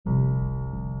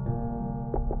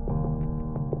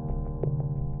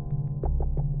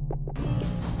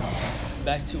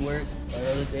Back to work,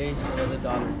 another day, another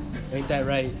dollar. Ain't that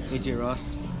right, AJ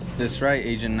Ross? That's right,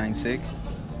 Agent 96.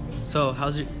 So,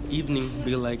 how's your evening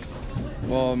been like?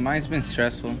 Well, mine's been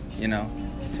stressful,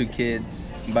 2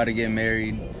 kids, about to get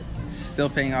married, still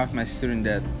paying off my student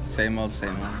debt, same old,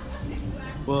 same old.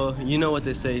 Well, you know what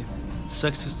they say,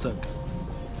 sucks to suck.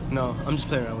 No, I'm just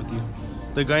playing around with you.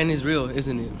 The grind is real,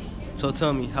 isn't it? So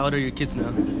tell me, how old are your kids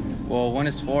now? Well, one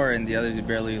is 4 and the other is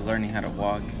barely learning how to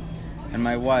walk. And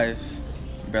my wife,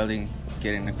 barely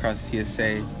getting across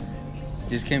TSA,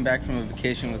 just came back from a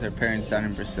vacation with her parents down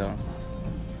in Brazil.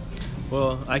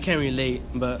 Well, I can't relate,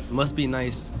 but must be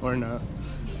nice, or not.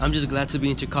 I'm just glad to be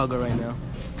in Chicago right now.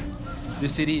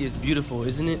 This city is beautiful,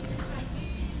 isn't it?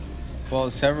 Well,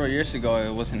 several years ago,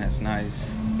 it wasn't as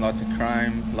nice. Lots of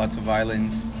crime, lots of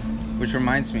violence. Which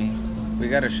reminds me, we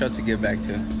got a show to get back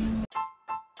to.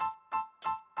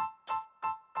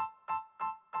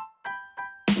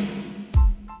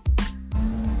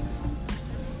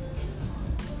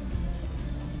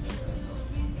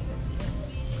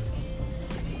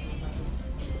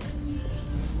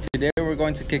 Today we're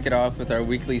going to kick it off with our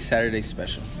weekly Saturday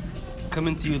special.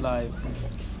 Coming to you live.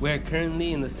 We are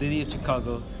currently in the city of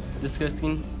Chicago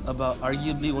discussing about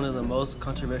arguably one of the most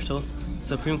controversial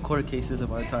Supreme Court cases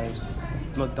of our times,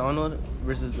 McDonald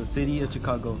versus the city of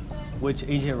Chicago, which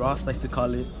Agent Ross likes to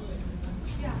call it.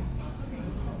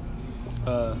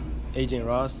 Agent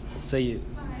Ross, say it.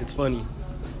 It's funny.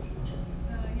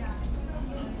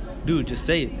 Dude, just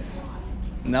say it.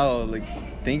 No,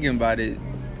 thinking about it,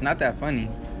 not that funny.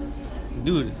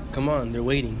 Dude, come on, they're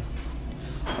waiting.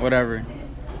 Whatever.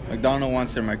 McDonald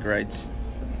wants their mic rights.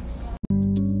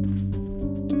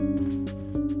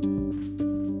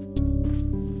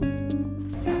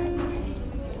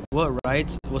 What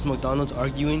rights was McDonald's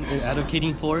arguing and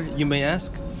advocating for, you may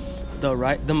ask? The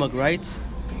McRights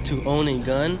to own a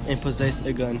gun and possess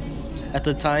a gun. At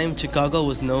the time, Chicago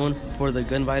was known for the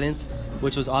gun violence,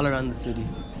 which was all around the city.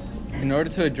 In order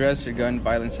to address the gun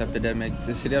violence epidemic,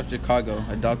 the city of Chicago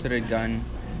adopted a gun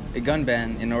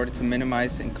ban in order to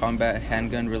minimize and combat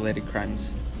handgun-related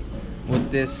crimes. What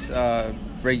this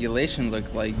regulation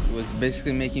looked like was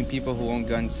basically making people who own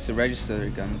guns to register their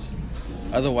guns.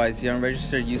 Otherwise, the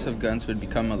unregistered use of guns would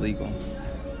become illegal.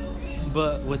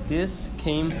 But with this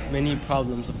came many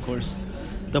problems, of course.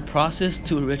 The process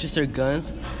to register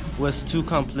guns was too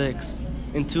complex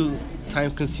and too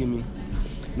time-consuming.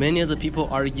 Many of the people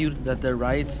argued that their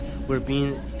rights were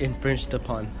being infringed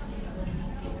upon.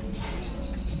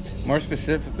 More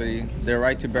specifically, their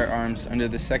right to bear arms under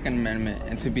the Second Amendment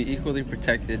and to be equally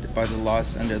protected by the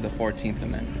laws under the 14th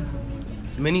Amendment.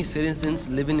 Many citizens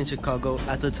living in Chicago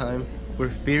at the time were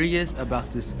furious about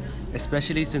this,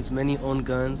 especially since many owned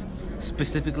guns,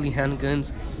 specifically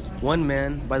handguns. One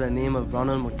man by the name of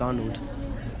Ronald McDonald.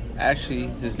 Actually,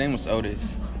 his name was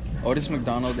Otis. Otis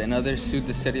McDonald and others sued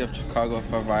the city of Chicago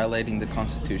for violating the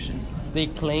Constitution. They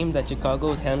claimed that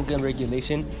Chicago's handgun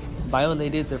regulation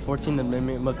violated their 14th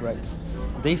Amendment rights.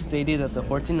 They stated that the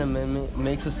 14th Amendment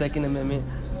makes the Second Amendment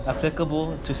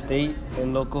applicable to state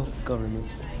and local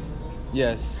governments.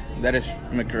 Yes, that is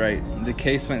McRight. The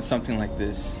case went something like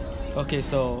this. Okay,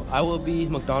 so I will be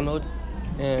McDonald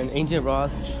and Agent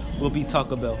Ross will be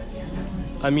Taco Bell.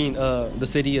 The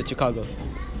city of Chicago.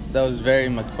 That was very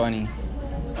McFunny.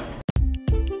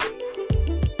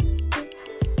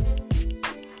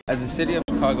 As the city of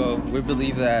Chicago, we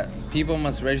believe that people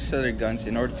must register their guns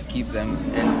in order to keep them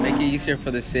and make it easier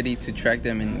for the city to track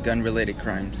them in gun-related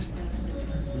crimes.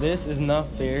 This is not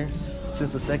fair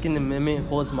since the Second Amendment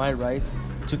holds my rights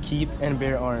to keep and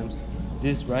bear arms.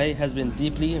 This right has been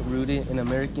deeply rooted in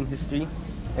American history,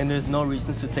 and there's no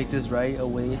reason to take this right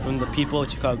away from the people of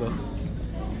Chicago.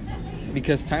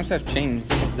 Because times have changed,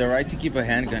 the right to keep a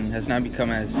handgun has now become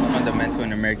as fundamental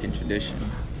in American tradition.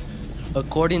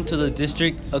 According to the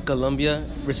District of Columbia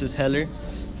versus Heller,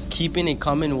 keeping a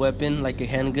common weapon like a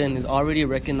handgun is already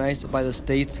recognized by the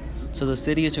states, so the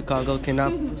city of Chicago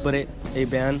cannot put a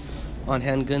ban on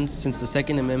handguns since the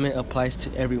Second Amendment applies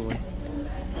to everyone.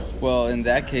 Well, in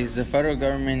that case, the federal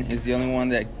government is the only one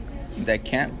that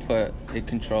can't put a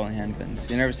control on handguns.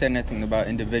 You never said anything about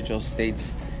individual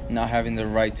states not having the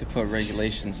right to put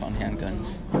regulations on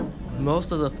handguns.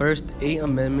 Most of the first 8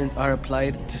 amendments are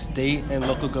applied to state and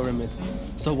local governments.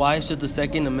 So why should the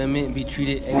Second Amendment be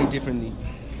treated any differently?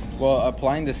 Well,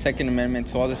 applying the Second Amendment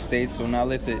to all the states will not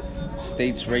let the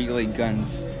states regulate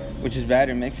guns, which is bad.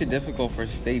 It makes it difficult for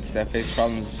states that face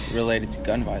problems related to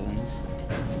gun violence.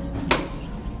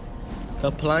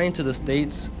 Applying to the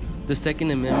states, the Second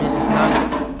Amendment is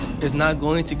not is not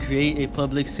going to create a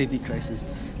public safety crisis.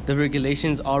 The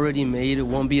regulations already made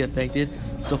won't be affected.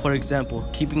 So, for example,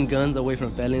 keeping guns away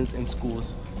from felons in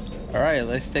schools. All right,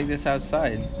 let's take this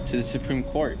outside to the Supreme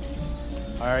Court.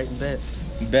 All right, bet.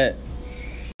 Bet.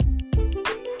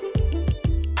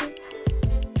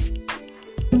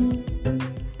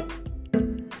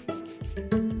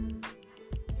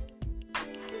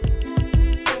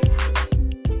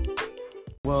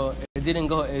 Well, it didn't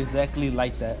go exactly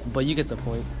like that, but you get the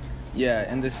point.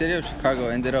 Yeah, and the city of Chicago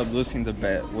ended up losing the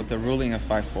bet with a ruling of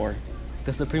 5-4.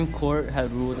 The Supreme Court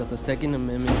had ruled that the Second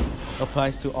Amendment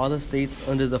applies to all the states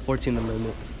under the 14th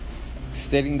Amendment,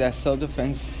 stating that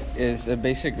self-defense is a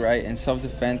basic right and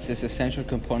self-defense is an essential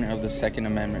component of the Second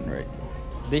Amendment right.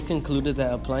 They concluded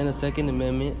that applying the Second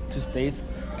Amendment to states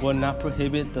will not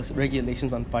prohibit the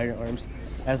regulations on firearms.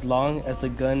 As long as the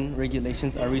gun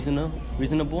regulations are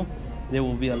reasonable, they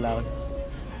will be allowed.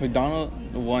 McDonald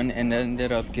won and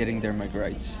ended up getting their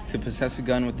McRights to possess a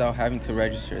gun without having to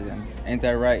register them. Ain't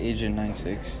that right, Agent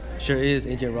 96? Sure is,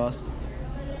 Agent Ross.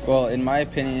 Well, in my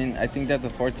opinion, I think that the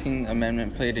 14th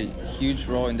Amendment played a huge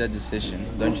role in that decision.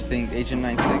 Don't you think, Agent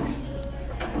 96?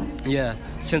 Yeah,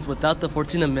 since without the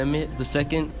 14th Amendment, the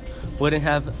second wouldn't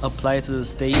have applied to the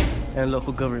state and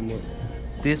local government.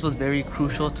 This was very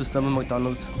crucial to some of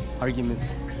McDonald's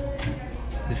arguments.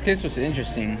 This case was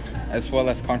interesting, as well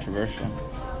as controversial.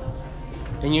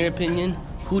 In your opinion,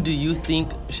 who do you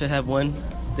think should have won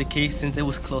the case since it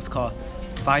was close call?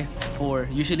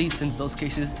 5-4, usually since those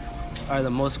cases are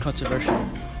the most controversial.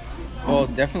 Well,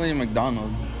 definitely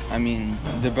McDonald. I mean,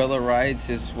 the Bill of Rights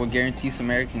is what guarantees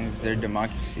Americans their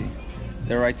democracy,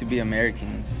 their right to be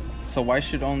Americans. So why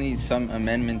should only some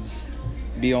amendments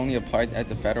be only applied at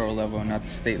the federal level and not the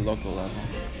state and local level?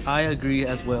 I agree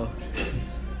as well.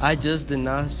 I did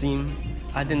not seem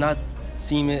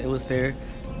it was fair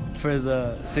for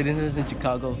the citizens in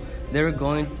Chicago. They were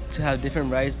going to have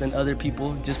different rights than other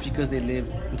people just because they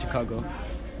live in Chicago.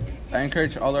 I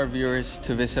encourage all our viewers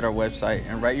to visit our website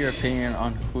and write your opinion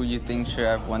on who you think should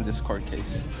have won this court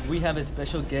case. We have a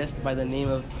special guest by the name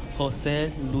of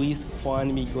Jose Luis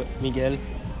Juan Miguel,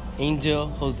 Angel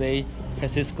Jose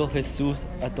Francisco Jesus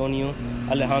Antonio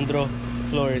Alejandro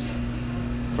Flores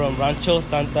from Rancho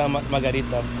Santa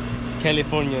Margarita,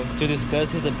 California, to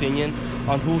discuss his opinion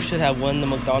on who should have won the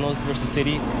McDonald's versus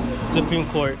City Supreme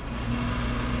Court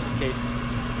case.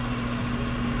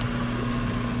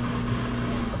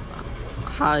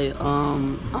 Hi,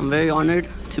 I'm very honored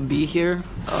to be here.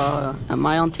 Am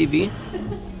I on TV?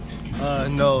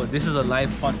 No, this is a live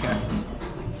podcast.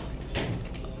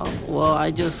 Well,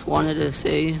 I just wanted to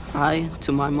say hi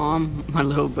to my mom, my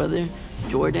little brother,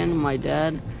 Jordan, my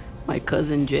dad, my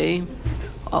cousin Jay.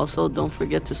 Also, don't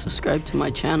forget to subscribe to my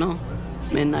channel,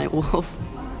 Midnight Wolf.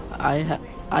 I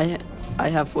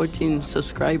have 14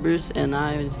 subscribers, and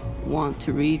I want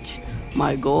to reach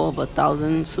my goal of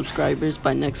 1,000 subscribers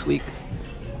by next week.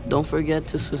 Don't forget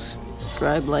to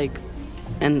subscribe,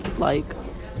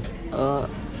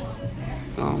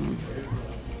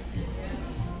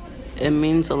 it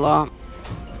means a lot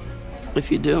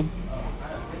if you do.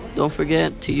 Don't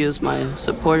forget to use my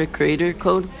supported creator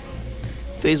code,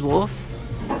 FazeWolf,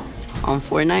 on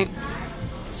Fortnite,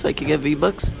 so I can get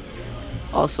V-Bucks.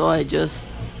 Also, I just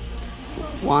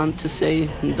want to say,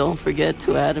 don't forget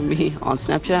to add me on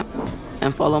Snapchat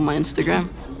and follow my Instagram.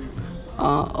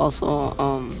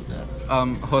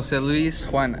 Jose Luis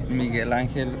Juan Miguel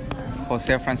Angel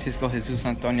Jose Francisco Jesus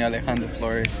Antonio Alejandro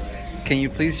Flores, can you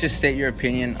please just state your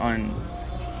opinion on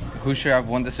who should have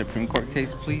won the Supreme Court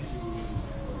case, please?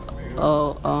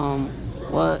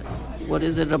 What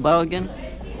is it about again?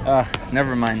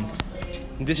 Never mind.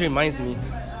 This reminds me,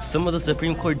 some of the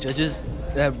Supreme Court judges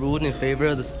that ruled in favor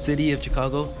of the city of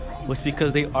Chicago was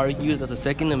because they argued that the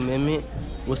Second Amendment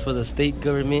was for the state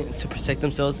government to protect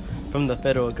themselves from the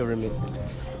federal government.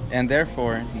 And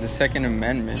therefore, the Second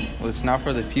Amendment was not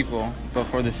for the people, but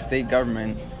for the state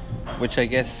government, which I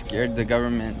guess scared the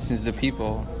government, since the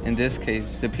people, in this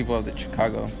case, the people of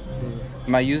Chicago,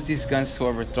 might use these guns to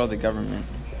overthrow the government.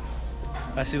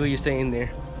 I see what you're saying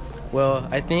there. Well,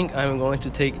 I think I'm going to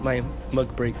take my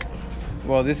mug break.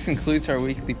 Well, this concludes our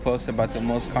weekly post about the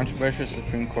most controversial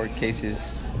Supreme Court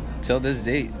cases till this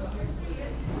date.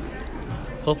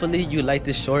 Hopefully you like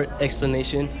this short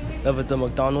explanation of the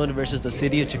McDonald versus the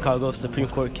City of Chicago Supreme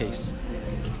Court case.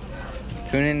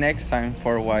 Tune in next time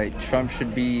for why Trump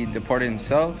should be deported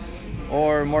himself,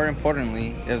 or more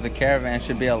importantly, if the caravan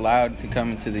should be allowed to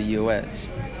come into the U.S.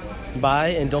 Bye,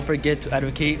 and don't forget to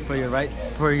advocate for your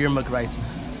McRights.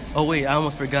 Oh wait, I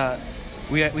almost forgot.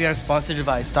 We are sponsored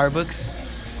by Starbucks.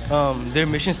 Their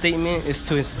mission statement is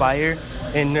to inspire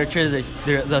and nurture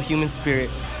the human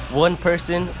spirit. one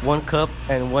person, one cup,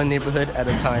 and one neighborhood at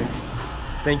a time.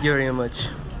 Thank you very much.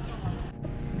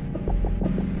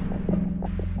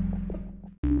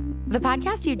 The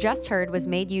podcast you just heard was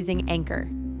made using Anchor.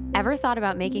 Ever thought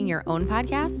about making your own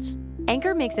podcast?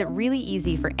 Anchor makes it really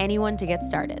easy for anyone to get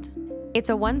started. It's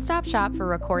a one-stop shop for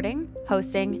recording,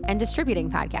 hosting, and distributing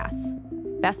podcasts.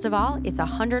 Best of all, it's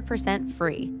 100%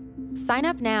 free. Sign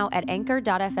up now at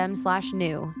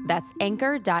anchor.fm/new. That's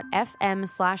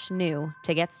anchor.fm/new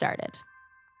to get started.